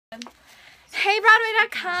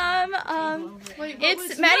HeyBroadway.com.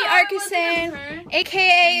 It's Maddie Arkeson,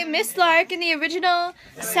 aka Miss Lark, in the original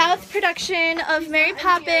South production of Mary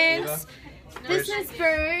Poppins. This is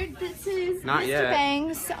Bird. This is Not Mr. yet.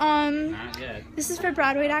 Banks. Not yet. This is for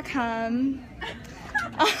Broadway.com.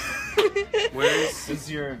 Where's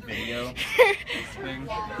is your video thing?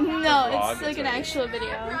 No, Vlog, it's like an actual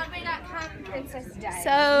video. Broadway.com Princess Diaries.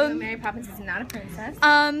 So, Mary Poppins is not a princess.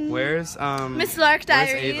 Where's Miss Lark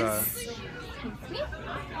Diaries. Ava?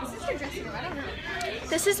 This is your dressing room. I don't know.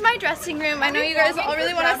 This is my dressing room. I know you guys all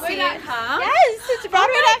really want to see it. Broadway.com? Yes, it's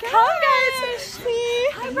Broadway.com, guys.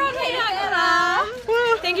 Hi,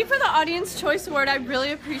 Broadway.com. Thank you for the Audience Choice Award. I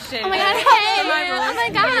really appreciate it. Oh my god, hey! Oh my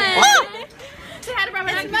god! Say hi to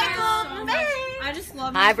Broadway.com. I just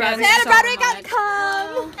love Hi, you guys Broadway. Say hi to so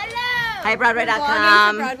Broadway.com. much. Hi,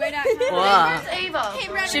 Broadway.com.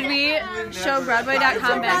 Whoa. Should we show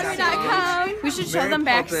Broadway.com backstage? Broadway.com. We should show Mary them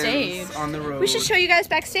Poppins backstage. on the road. We should show you guys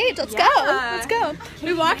backstage. Let's go. Let's go.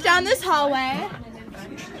 We walk down this hallway.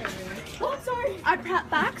 Oh, sorry. Our prop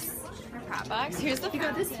box. Prop box. Here's the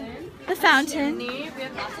fountain. The fountain. We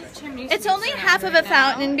have lots of chimneys. It's only half of a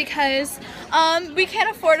fountain because we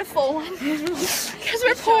can't afford a full one because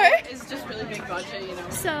we're poor. It's just really big budget, you know.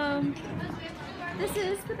 So this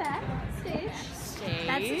is the back stage.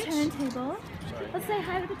 That's the turntable. Let's say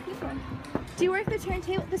hi to the people. Do you work the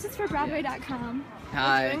turntable? This is for Broadway.com.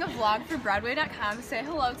 We're doing a vlog for Broadway.com. Say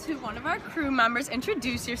hello to one of our crew members.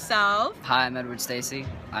 Introduce yourself. Hi, I'm Edward Stacy.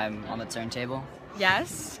 I'm on the turntable.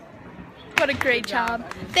 Yes. What a great job.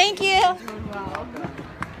 Thank you.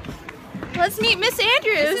 Let's meet Miss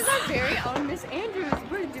Andrews. This is our very own Miss Andrews.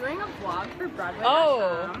 We're doing a vlog for Broadway.com.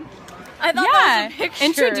 Oh. I thought that was a picture.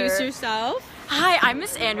 Introduce yourself. Hi, I'm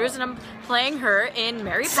Miss Andrews, and I'm playing her in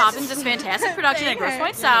Mary Poppins' this fantastic production at Grosse,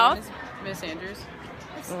 Pointe, South. Miss Andrews.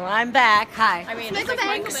 Well, I'm back. Hi. I mean, Miss it's like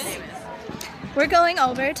Banks. Michael. We're going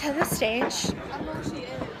over to the stage. I don't know where she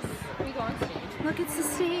is. We go on stage. Look, it's the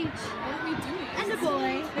stage. What are we doing? And a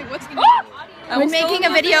boy. Wait, what's We're making a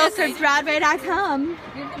video for Broadway.com.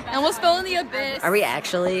 And we'll spill in the abyss. Are we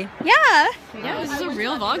actually? Yeah. Yeah, this is a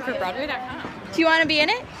real vlog for Broadway.com. Do you want to be in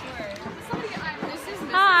it?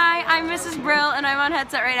 Hi, I'm Mrs. Brill, and I'm on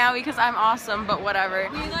headset right now because I'm awesome, but whatever.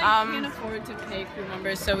 We can't afford to pay crew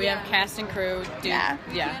members, so we have cast and crew. Yeah.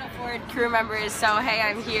 Can't afford crew members, so hey,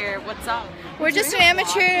 I'm here. What's up? We're just an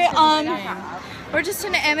amateur. We're just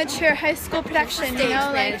an amateur high school production. You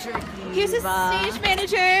know, like here's a stage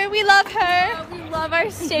manager. We love her. We love our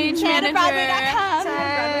stage Manager. manager.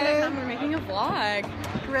 Broadway.com. We're making a vlog.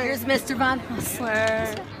 Here's Mr. Von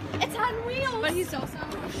Hustler. It's on wheels. But he's also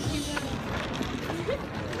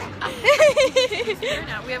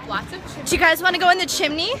we have lots of chimneys. Do you guys want to go in the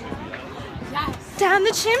chimney? Yes. Down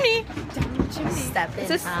the chimney. Step in Is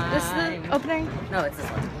this the opening? No, it's this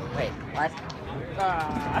one. Wait, what?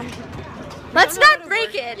 Let's not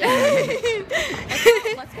break it.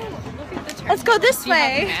 Let's go look at the turn. Let's go this See how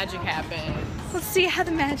the way. magic happens. Let's see how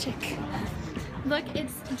the magic. Look,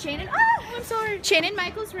 it's Jane and I'm sorry. Jane and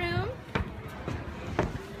Michael's room.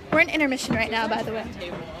 We're in intermission right now, by the way.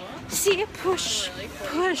 See, push,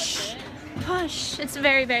 push, push. It's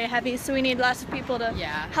very, very heavy, so we need lots of people to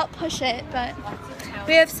help push it. But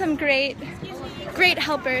we have some great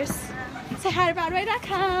helpers. Say hi to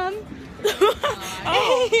Broadway.com.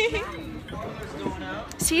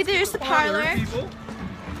 See, there's the parlor.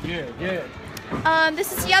 Yeah.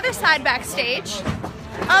 This is the other side backstage.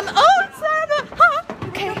 It's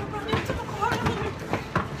okay.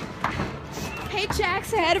 Hey Jack,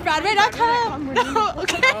 say hi to Broadway.com.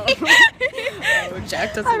 Okay.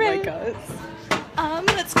 Jack doesn't like us.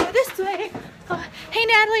 Let's go this way. Hey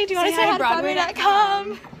Natalie, do you want to say hi to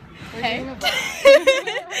Broadway.com? Hey.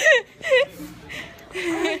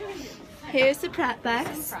 Here's the prop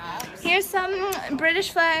box. Here's some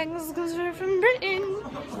British flags because we're from Britain.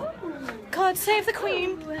 God save the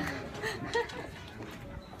Queen.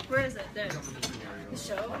 Where is it? There. The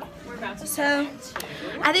show? We're about to So,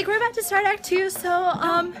 I think we're about to start Act 2. So,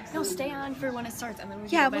 No, stay on for when it starts, and then we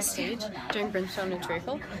Yeah, go we'll stay backstage during Brimstone and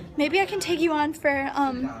Treacle. maybe I can take you on for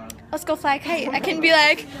Let's Go Fly Kite. I can be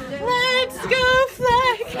like, let's go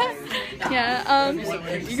fly kite. Yeah.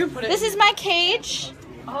 You can put it. This is my cage.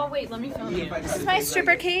 Oh wait, let me film you. This is my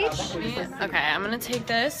stripper cage. Okay, I'm gonna take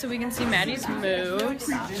this so we can see Maddie's moves.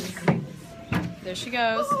 There she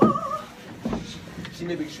goes.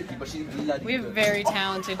 We have very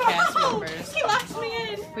talented cast members. He locked me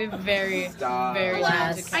in. We have very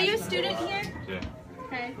talented cast Are you a student here? Yeah.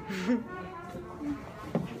 Okay.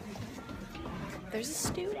 There's a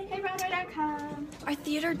student. Hey, Broadway.com. Our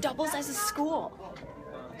theater doubles as a school.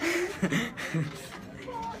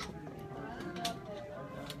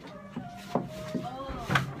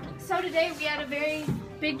 show today, we had a very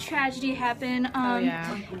big tragedy happen.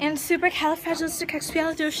 yeah. And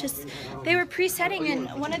supercalifragilisticexpialidocious, they were pre-setting and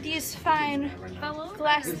one of these fine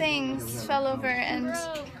glass things fell over and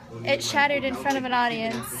it shattered in front of an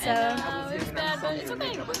audience. So It was bad, but it's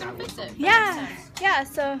okay. We're gonna fix it. yeah,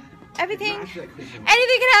 so anything can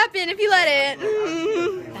happen if you let it.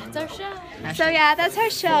 That's our show. So yeah, that's our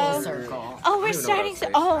show. Circle. Oh, we're starting to.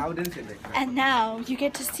 Oh, and now you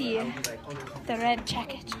get to see the red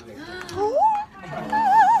jacket.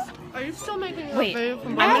 Are you still making Wait,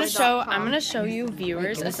 I'm gonna show you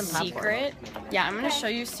viewers a secret. Yeah, I'm gonna show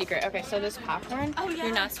you a secret. Okay, so this popcorn,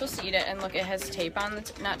 you're not supposed to eat it, and look, it has tape on the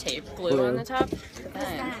not tape, glue on the top. But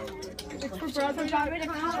then, It's for Brother Bobby to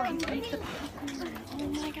come. Oh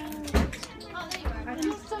my god.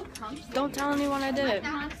 don't tell anyone I did it.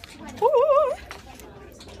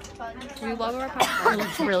 We love our It popcorn.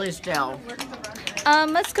 looks really still.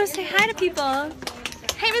 Let's go say hi to people.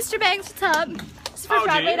 Hey, Mr. Banks, what's up? It's for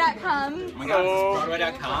Broadway.com. Oh my god, this is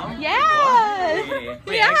Broadway.com? Yeah!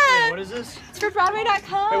 Wait, Yeah! actually, what is this? It's for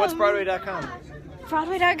Broadway.com. Wait, what's Broadway.com?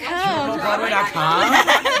 Broadway.com. Broadway.com?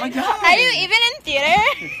 Oh my god. Are you even in theater?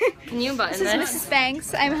 Can you button This is this? Mrs.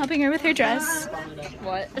 Banks. I'm helping her with her dress.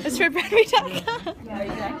 What? It's for Broadway.com.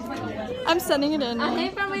 I'm sending it in.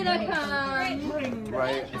 Broadway.com.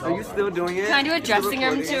 Right. Are you still doing it? Can I do a dressing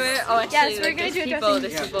room to it? Oh, actually, Yes, we're gonna do a dressing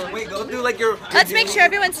There's people. Wait, go through like your. Let's make sure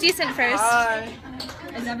everyone's decent first.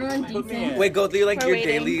 Is everyone decent? Wait, go through like We're your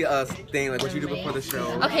waiting. daily thing, like what you do before the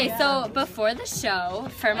show. Okay, so before the show,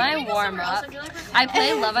 for my warm-up, I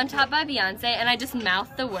play Love on Top by Beyonce, and I just mouth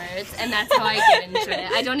the words, and that's how I get into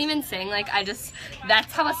it. I don't even sing, like,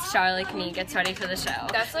 that's how a star like me gets ready for the show.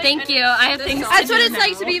 Thank you, I have things to That's do what it's now.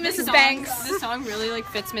 like to be Mrs. Banks. The song really like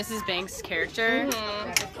fits Mrs. Banks' character.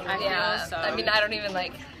 I feel Yeah, so. I mean, I don't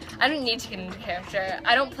need to get into character.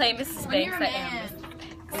 I don't play Mrs. Banks, I am Mrs.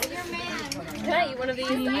 Can I eat one of these?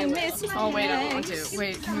 I will. Oh wait, I don't want to.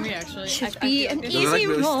 Wait, can we actually? Should be an Those are like easy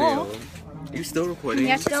really roll. stale. Are you still recording?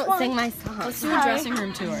 Yeah, don't Sing my song. Let's do a dressing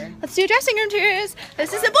room tour. Let's do dressing room tours.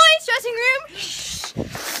 This is a boys' dressing room.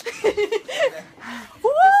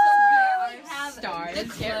 Woo! Stars. The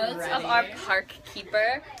clothes of our park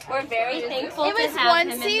keeper. We're very thankful It to was have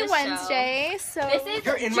him in Onesie the Wednesday, so. Show. This is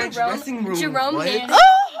You're in my dressing room. Jerome What? Mann, Oh!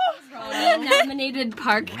 nominated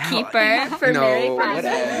park keeper for Mary No, Poppins.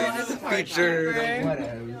 whatever. Featured.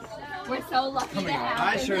 We're so lucky to have I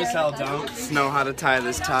him. sure as hell don't. Know how to tie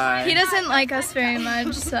this tie. He doesn't like us very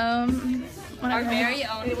much, so. Our Whatever. very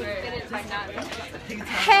own bird.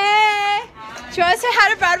 Hey! Do you want to say hi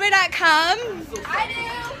to Broadway.com? I do!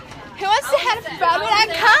 Who wants to head to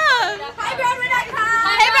Broadway.com? Hi, Broadway.com!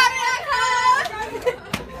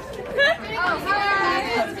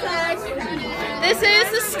 This is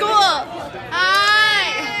the school.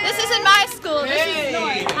 Hi! This isn't my school. This is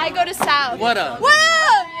I go to South. What up? Whoa! Woo!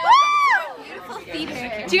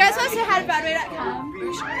 Do you guys want to say hi to Broadway.com?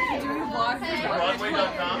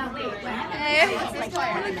 Hey.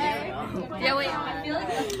 Yeah, wait.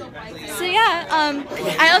 So yeah,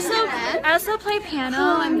 I also play piano.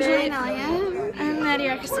 I'm Maddie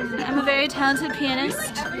Arkerson. I'm a very talented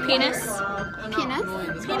pianist. Pianist.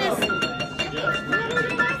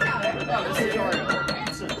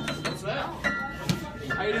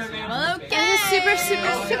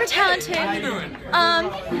 I'm super talented.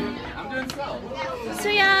 So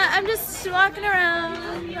yeah, I'm just walking around.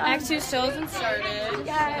 Act 2 still hasn't started.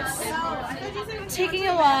 Yes. Taking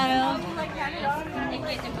a while.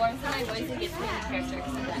 It warms my voice and gets me in character.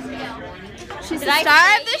 She's the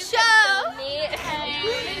star of the show.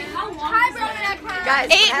 Guys,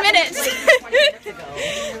 8 minutes.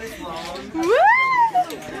 Woo!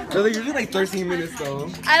 They're usually like 13 minutes though.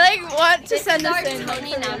 I want to send Our this in.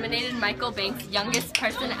 Tony nominated Michael Banks, youngest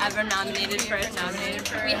person ever nominated for it.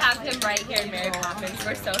 We have him right here in Mary Poppins.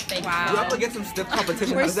 We're so thankful. You have to get some stiff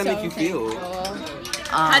competition. How does that make you feel?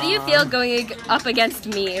 How do you feel going up against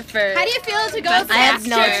me for? How do you feel to go Best for I have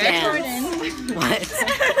no actor. chance. What?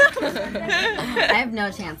 I have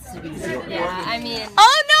no chance to be zero. Yeah, I mean,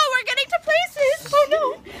 Oh no, we're getting to places. Oh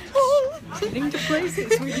no. Oh. oh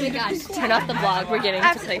my gosh, turn off the vlog. We're getting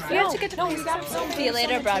to places. We have to get to places. See you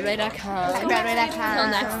later, Broadway.com. Broadway.com. Till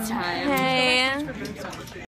next time. Hey.